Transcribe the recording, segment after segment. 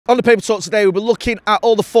On the Paper Talk today, we'll be looking at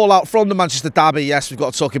all the fallout from the Manchester derby. Yes, we've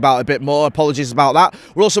got to talk about it a bit more. Apologies about that.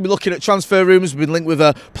 We'll also be looking at transfer rumours. We've been linked with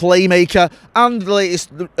a playmaker and the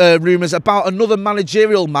latest rumours about another a manager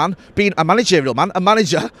being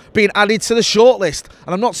added to the shortlist.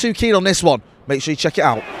 And I'm not too keen on this one. Make sure you check it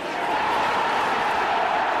out.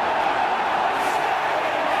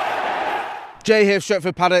 Jay here,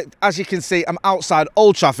 Stretford, Paddock. As you can see, I'm outside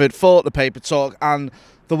Old Trafford for the Paper Talk, and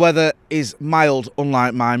the weather is mild,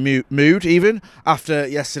 unlike my mood, even after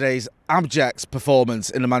yesterday's abject performance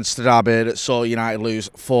in the Manchester derby that saw United lose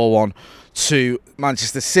 4-1 to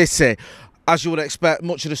Manchester City. As you would expect,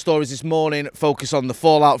 much of the stories this morning focus on the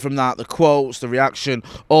fallout from that, the quotes, the reaction,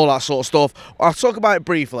 all that sort of stuff. I'll talk about it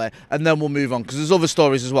briefly and then we'll move on, because there's other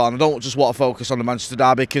stories as well, and I don't just want to focus on the Manchester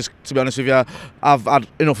derby because, to be honest with you, I've had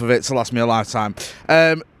enough of it to last me a lifetime.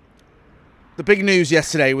 The big news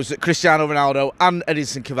yesterday was that Cristiano Ronaldo and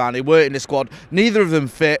Edinson Cavani were in the squad. Neither of them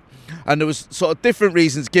fit, and there was sort of different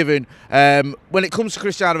reasons given. When it comes to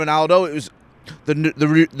Cristiano Ronaldo, it was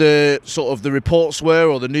the sort of the reports were,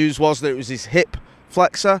 or the news was, that it was his hip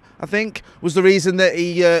flexor, I think, was the reason that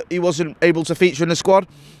he wasn't able to feature in the squad.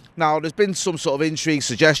 Now, there's been some sort of intrigue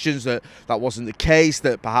suggestions that that wasn't the case,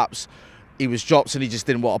 that perhaps he was dropped and he just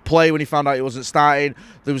didn't want to play when he found out he wasn't starting.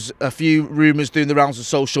 There was a few rumours doing the rounds of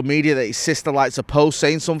social media that his sister likes a post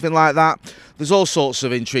saying something like that. There's all sorts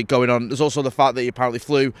of intrigue going on. There's also the fact that he apparently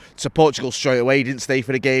flew to Portugal straight away. He didn't stay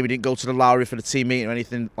for the game. He didn't go to the Lowry for the team meeting or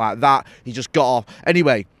anything like that. He just got off.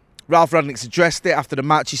 Anyway, Ralph Rangnick addressed it after the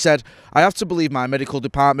match. He said, "I have to believe my medical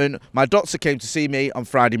department. My doctor came to see me on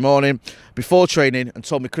Friday morning before training and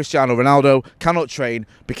told me Cristiano Ronaldo cannot train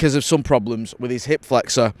because of some problems with his hip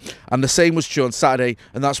flexor. And the same was true on Saturday,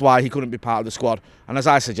 and that's why he couldn't be part of the squad." And as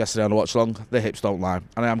I said yesterday on the watch long, the hips don't lie.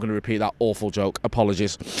 And I am going to repeat that awful joke.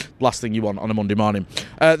 Apologies. Last thing you want on a Monday morning.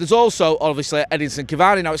 There's also, obviously, Edinson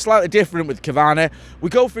Cavani. Now, it's slightly different with Cavani. We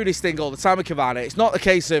go through this thing all the time with Cavani. It's not the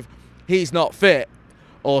case of he's not fit,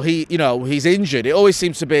 or he's injured. It always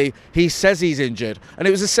seems to be he says he's injured. And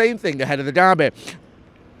it was the same thing ahead of the derby.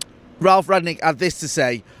 Ralph Rangnick had this to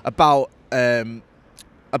say about Edinson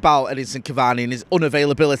Cavani and his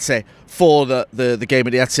unavailability for the game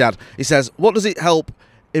at the Etihad. He says, "What does it help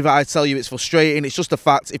if I tell you it's frustrating? It's just a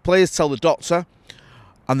fact. If players tell the doctor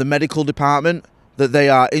and the medical department that they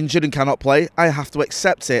are injured and cannot play, I have to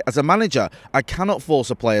accept it as a manager. I cannot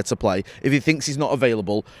force a player to play if he thinks he's not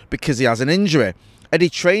available because he has an injury." Eddie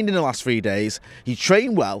trained in the last 3 days. He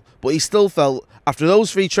trained well, but he still felt after those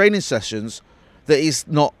 3 training sessions that he's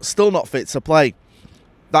still not fit to play.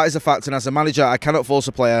 That is a fact, and as a manager, I cannot force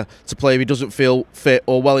a player to play if he doesn't feel fit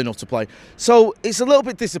or well enough to play. So it's a little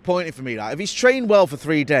bit disappointing for me that if he's trained well for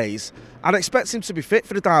 3 days, I'd expect him to be fit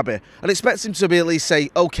for the derby. I'd expect him to be at least say,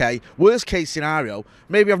 okay, worst case scenario,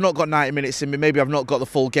 maybe I've not got 90 minutes in me, maybe I've not got the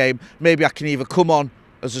full game, maybe I can either come on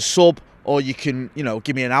as a sub, or you can,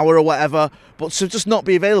 give me an hour or whatever. But to just not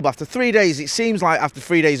be available after 3 days, it seems like after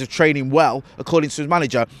 3 days of training well, according to his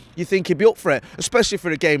manager, you think he'd be up for it, especially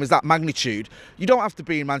for a game as that magnitude. You don't have to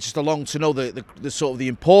be in Manchester long to know the sort of the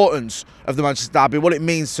importance of the Manchester derby, what it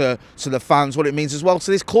means to the fans, what it means as well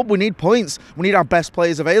to this club. We need points. We need our best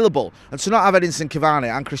players available. And to not have Edinson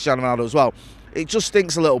Cavani and Cristiano Ronaldo as well, it just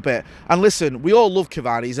stinks a little bit. And listen, we all love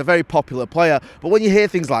Cavani. He's a very popular player. But when you hear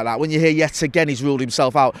things like that, when you hear yet again he's ruled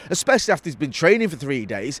himself out, especially after he's been training for 3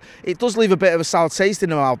 days, it does leave a bit of a sour taste in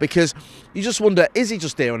the mouth, because you just wonder, is he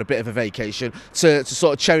just there on a bit of a vacation to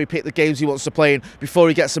sort of cherry pick the games he wants to play in before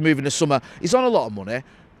he gets a move in the summer? He's on a lot of money.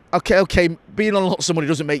 Okay, being on lots of money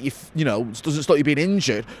doesn't make you, doesn't stop you being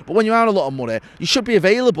injured. But when you're on a lot of money, you should be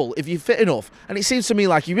available if you're fit enough. And it seems to me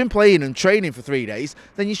like you've been playing and training for 3 days,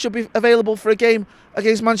 then you should be available for a game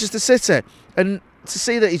against Manchester City. And to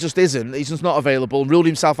see that he just isn't, he's just not available and ruled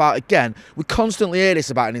himself out again. We constantly hear this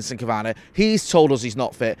about Edinson Cavani. He's told us he's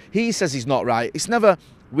not fit. He says he's not right. It's never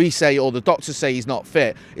we say or the doctors say he's not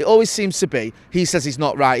fit. It always seems to be he says he's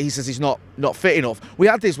not right, he says he's not fit enough. We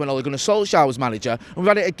had this when Ole Gunnar Solskjaer was manager, and we've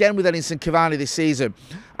had it again with Edinson Cavani this season.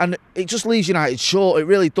 And it just leaves United short, it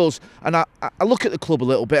really does. And I look at the club a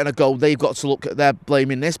little bit and I go, they've got to look at their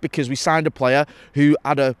blaming this, because we signed a player who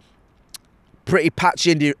had a pretty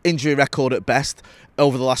patchy injury record at best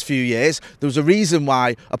over the last few years. There was a reason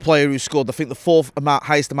why a player who scored, I think, the 4th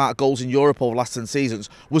highest amount of goals in Europe over the last 10 seasons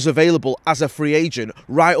was available as a free agent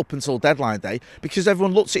right up until deadline day, because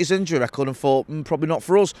everyone looked at his injury record and thought, probably not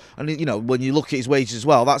for us. And, when you look at his wages as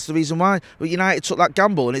well, that's the reason why. But United took that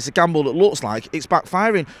gamble, and it's a gamble that looks like it's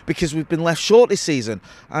backfiring, because we've been left short this season.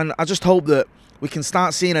 And I just hope that we can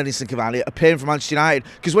start seeing Edinson Cavani appearing for Manchester United,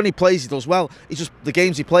 because when he plays, he does well. It's just the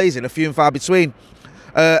games he plays in are few and far between.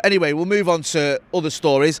 Anyway, we'll move on to other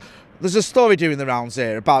stories. There's a story doing the rounds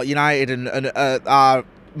here about United and our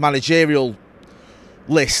managerial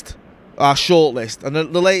list, our short list, and the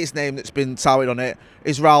latest name that's been touted on it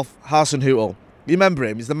is Ralph Hasenhüttl. You remember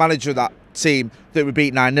him? He's the manager of that team that we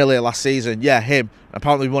beat 9-0 here last season. Yeah, him.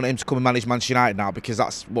 Apparently we want him to come and manage Manchester United now because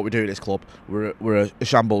that's what we do at this club. We're a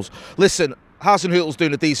shambles. Listen, Hasenhüttl's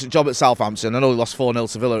doing a decent job at Southampton. I know he lost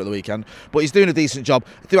 4-0 to Villa at the weekend, but he's doing a decent job.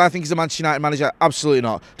 Do I think he's a Manchester United manager? Absolutely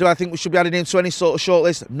not. Do I think we should be adding him to any sort of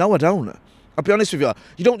shortlist? No, I don't. I'll be honest with you.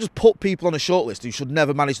 You don't just put people on a shortlist who should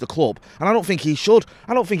never manage the club, and I don't think he should.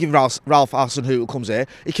 I don't think if Ralph Hasenhüttl comes here,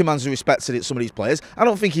 he commands the respect to some of these players. I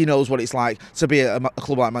don't think he knows what it's like to be a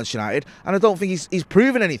club like Manchester United, and I don't think he's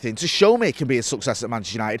proven anything to show me he can be a success at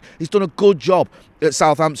Manchester United. He's done a good job at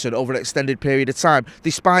Southampton over an extended period of time,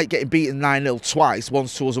 despite getting beaten 9-0 twice,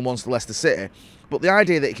 once to us and once to Leicester City. But the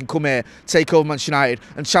idea that he can come here, take over Manchester United,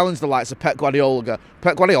 and challenge the likes of Pep Guardiola,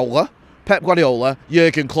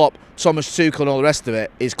 Jurgen Klopp, Thomas Tuchel and all the rest of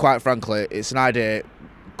it is, quite frankly, it's an idea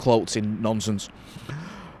cloaked in nonsense.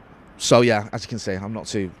 So yeah, as you can see, I'm not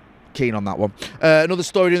too keen on that one. Another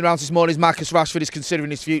story in the rounds this morning is Marcus Rashford is considering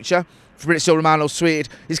his future. Fabrizio Romano tweeted,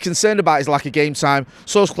 he's concerned about his lack of game time,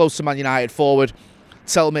 so close to Man United forward.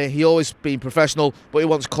 Tell me, he always been professional, but he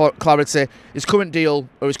wants clarity. His current deal,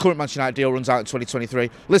 or his current Manchester United deal, runs out in 2023.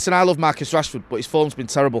 Listen, I love Marcus Rashford, but his form's been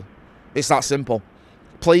terrible. It's that simple.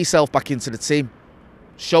 Play yourself back into the team.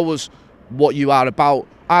 Show us what you are about.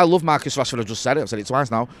 I love Marcus Rashford. I've just said it. I've said it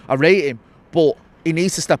twice now. I rate him, but he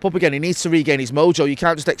needs to step up again. He needs to regain his mojo. You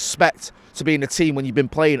can't just expect to be in a team when you've been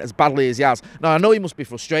playing as badly as he has. Now, I know he must be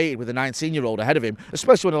frustrated with a 19-year-old ahead of him,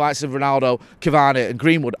 especially when the likes of Ronaldo, Cavani and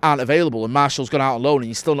Greenwood aren't available and Martial's gone out on loan and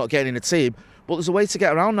you're still not getting in a team. But there's a way to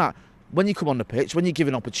get around that. When you come on the pitch, when you're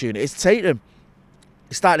given opportunities, take them.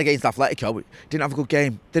 He started against Atletico, didn't have a good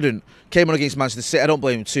game, didn't. Came on against Manchester City. I don't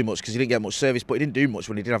blame him too much because he didn't get much service, but he didn't do much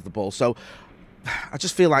when he did have the ball. So I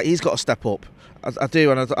just feel like he's got to step up. I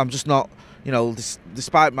do, and I'm just not, you know,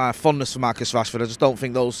 despite my fondness for Marcus Rashford, I just don't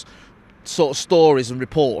think those sort of stories and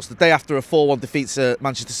reports the day after a 4-1 defeat to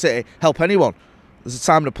Manchester City help anyone. There's a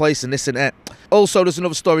time and a place, and this and it. Also, there's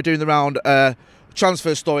another story doing the round,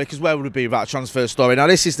 transfer story, because where would it be without a transfer story? Now,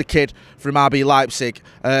 this is the kid from RB Leipzig,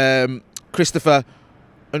 Christopher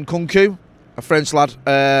Nkunku, a French lad,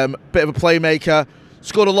 bit of a playmaker,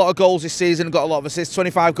 scored a lot of goals this season, got a lot of assists,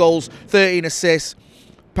 25 goals, 13 assists.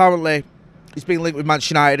 Apparently, he's been linked with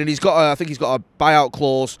Manchester United, and he's got, I think he's got a buyout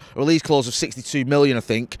clause, a release clause of 62 million, I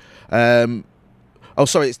think. Oh,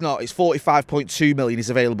 sorry, it's not. It's 45.2 million he's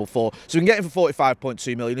available for. So we can get him for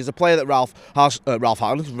 45.2 million. He's a player that Ralph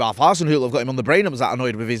Hasenhüttl have got him on the brain. I was that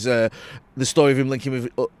annoyed with his the story of him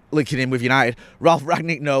linking in with United. Ralph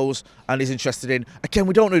Rangnick knows and is interested in. Again,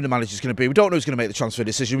 we don't know who the manager's going to be. We don't know who's going to make the transfer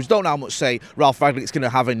decision. We don't know how much say Ralph Rangnick's going to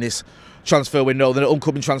have in this transfer window, the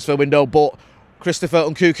upcoming transfer window, but Christopher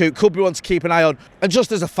Nkunku could be one to keep an eye on. And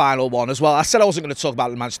just as a final one as well, I said I wasn't going to talk about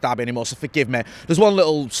the Manchester derby anymore, so forgive me. There's one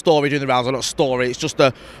little story doing the rounds, or not a story, it's just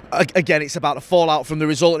again, it's about the fallout from the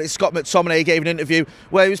result. And it's Scott McTominay gave an interview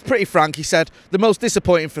where he was pretty frank. He said, the most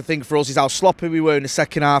disappointing thing for us is how sloppy we were in the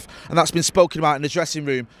second half, and that's been spoken about in the dressing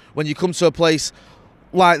room. When you come to a place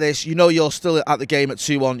like this, you know you're still at the game at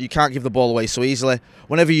 2-1. You can't give the ball away so easily.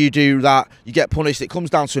 Whenever you do that, you get punished. It comes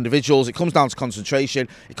down to individuals. It comes down to concentration.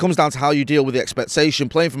 It comes down to how you deal with the expectation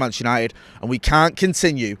playing for Manchester United, and we can't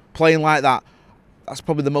continue playing like that. That's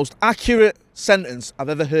probably the most accurate sentence I've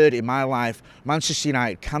ever heard in my life. Manchester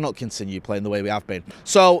United cannot continue playing the way we have been.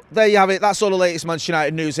 So there you have it. That's all the latest Manchester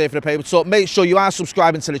United news here for the Paper Talk. Make sure you are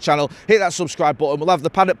subscribing to the channel. Hit that subscribe button. We'll have the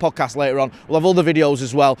Paddock podcast later on. We'll have all the videos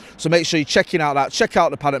as well. So make sure you're checking out that. Check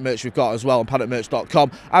out the Paddock merch we've got as well on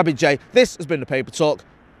paddockmerch.com. I've been Jay. This has been the Paper Talk.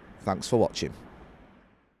 Thanks for watching.